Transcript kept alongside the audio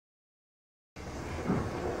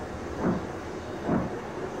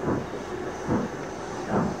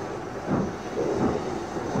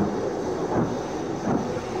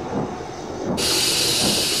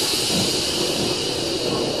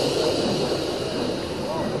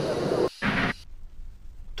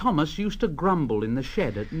Thomas used to grumble in the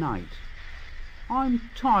shed at night. "I'm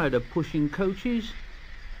tired of pushing coaches.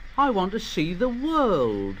 I want to see the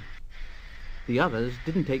world." The others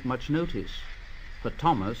didn't take much notice, for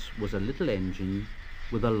Thomas was a little engine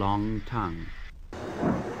with a long tongue.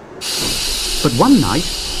 But one night,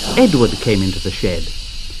 Edward came into the shed.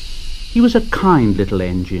 He was a kind little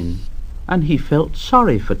engine, and he felt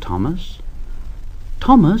sorry for Thomas.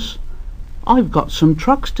 "Thomas, I've got some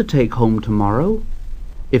trucks to take home tomorrow.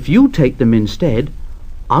 If you take them instead,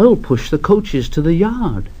 I'll push the coaches to the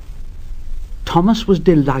yard." Thomas was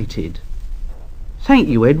delighted. "Thank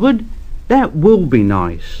you, Edward. That will be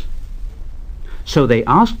nice." So they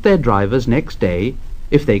asked their drivers next day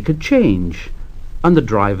if they could change, and the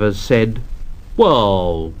drivers said,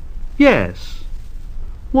 "Well, yes.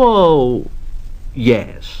 Well,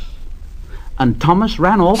 yes." And Thomas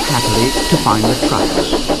ran off happily to find the trucks.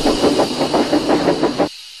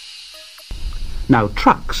 Now,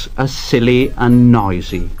 trucks are silly and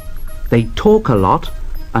noisy. They talk a lot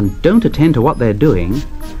and don't attend to what they're doing.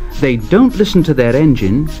 They don't listen to their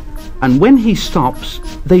engine, and when he stops,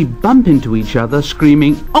 they bump into each other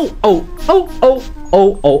screaming, "Oh, oh, oh, oh,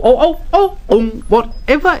 oh, oh, oh, oh, oh, oh,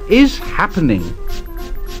 whatever is happening?"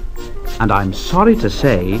 And I'm sorry to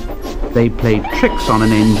say, they play tricks on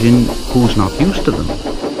an engine who's not used to them.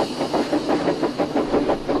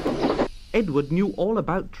 Edward knew all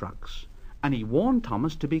about trucks, and he warned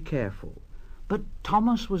Thomas to be careful. But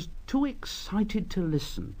Thomas was too excited to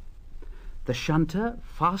listen. The shunter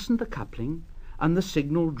fastened the coupling, and the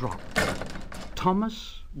signal dropped.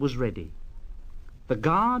 Thomas was ready. The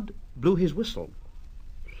guard blew his whistle.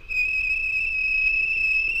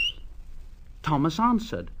 Thomas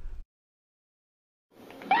answered.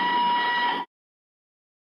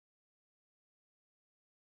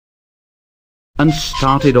 And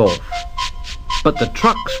started off. But the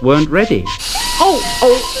trucks weren't ready. "Oh,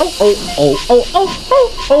 oh, oh, oh, oh, oh, oh,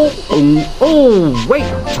 oh, oh, oh, wait,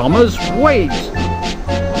 Thomas, wait."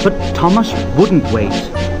 But Thomas wouldn't wait.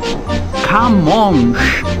 "Come on,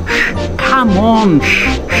 shh, shh, come on,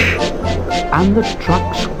 shh, shh." And the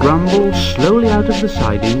trucks grumbled slowly out of the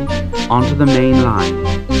siding onto the main line.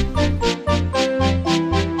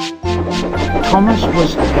 Thomas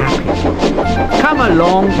was happy. "Come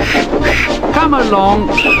along, shh, shh, come along,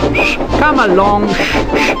 shh, shh, come along, shh,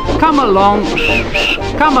 shh, come along, shh, shh,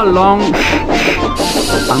 come along, shh,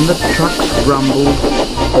 shh." And the trucks grumbled,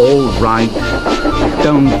 "All right,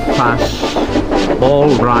 don't fuss,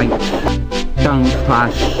 all right, don't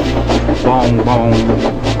fuss, bong bong,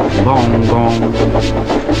 bong bong."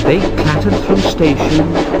 They clattered through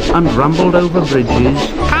stations and rumbled over bridges.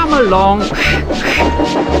 "Come along,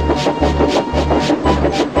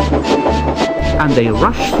 and they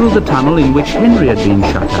rushed through the tunnel in which Henry had been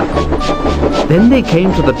shut up. Then they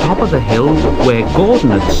came to the top of the hill where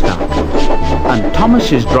Gordon had stuck, and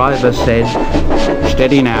Thomas's driver said,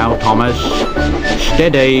 "Steady now, Thomas,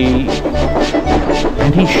 steady."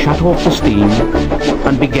 And he shut off the steam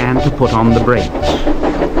and began to put on the brakes.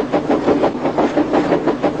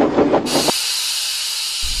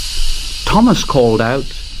 Thomas called out,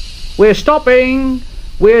 "We're stopping!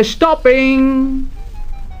 We're stopping!"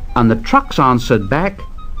 And the trucks answered back,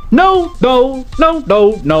 "No, no, no,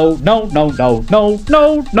 no, no, no, no, no, no,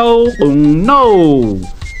 no, no, no."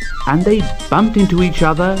 And they bumped into each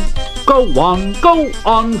other. "Go on, go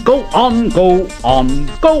on, go on, go on,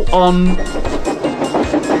 go on."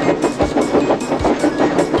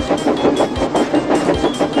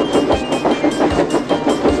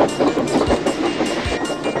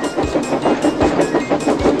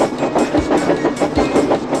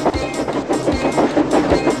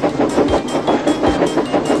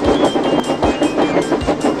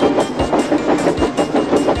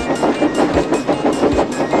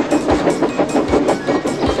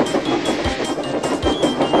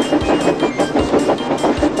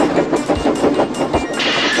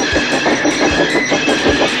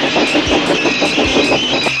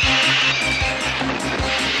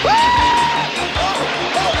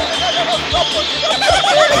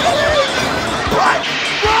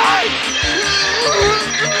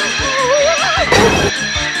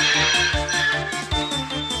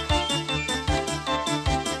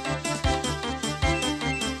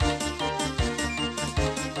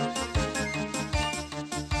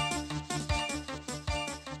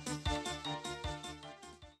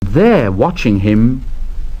 There, watching him,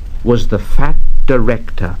 was the fat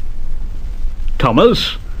director.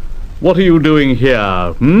 "Thomas, what are you doing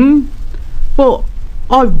here, "Well,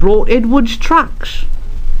 I've brought Edward's trucks."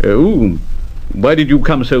 "Oh, why did you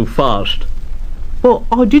come so fast?" Well,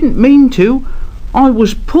 I didn't mean to. I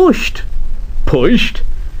was pushed. Pushed?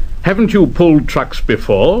 Haven't you pulled trucks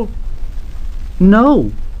before?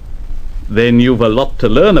 No. Then you've a lot to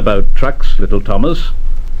learn about trucks, little Thomas.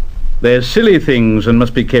 They're silly things and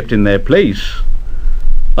must be kept in their place.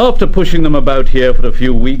 After pushing them about here for a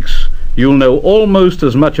few weeks, you'll know almost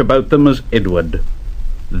as much about them as Edward.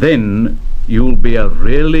 Then you'll be a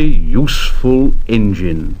really useful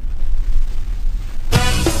engine.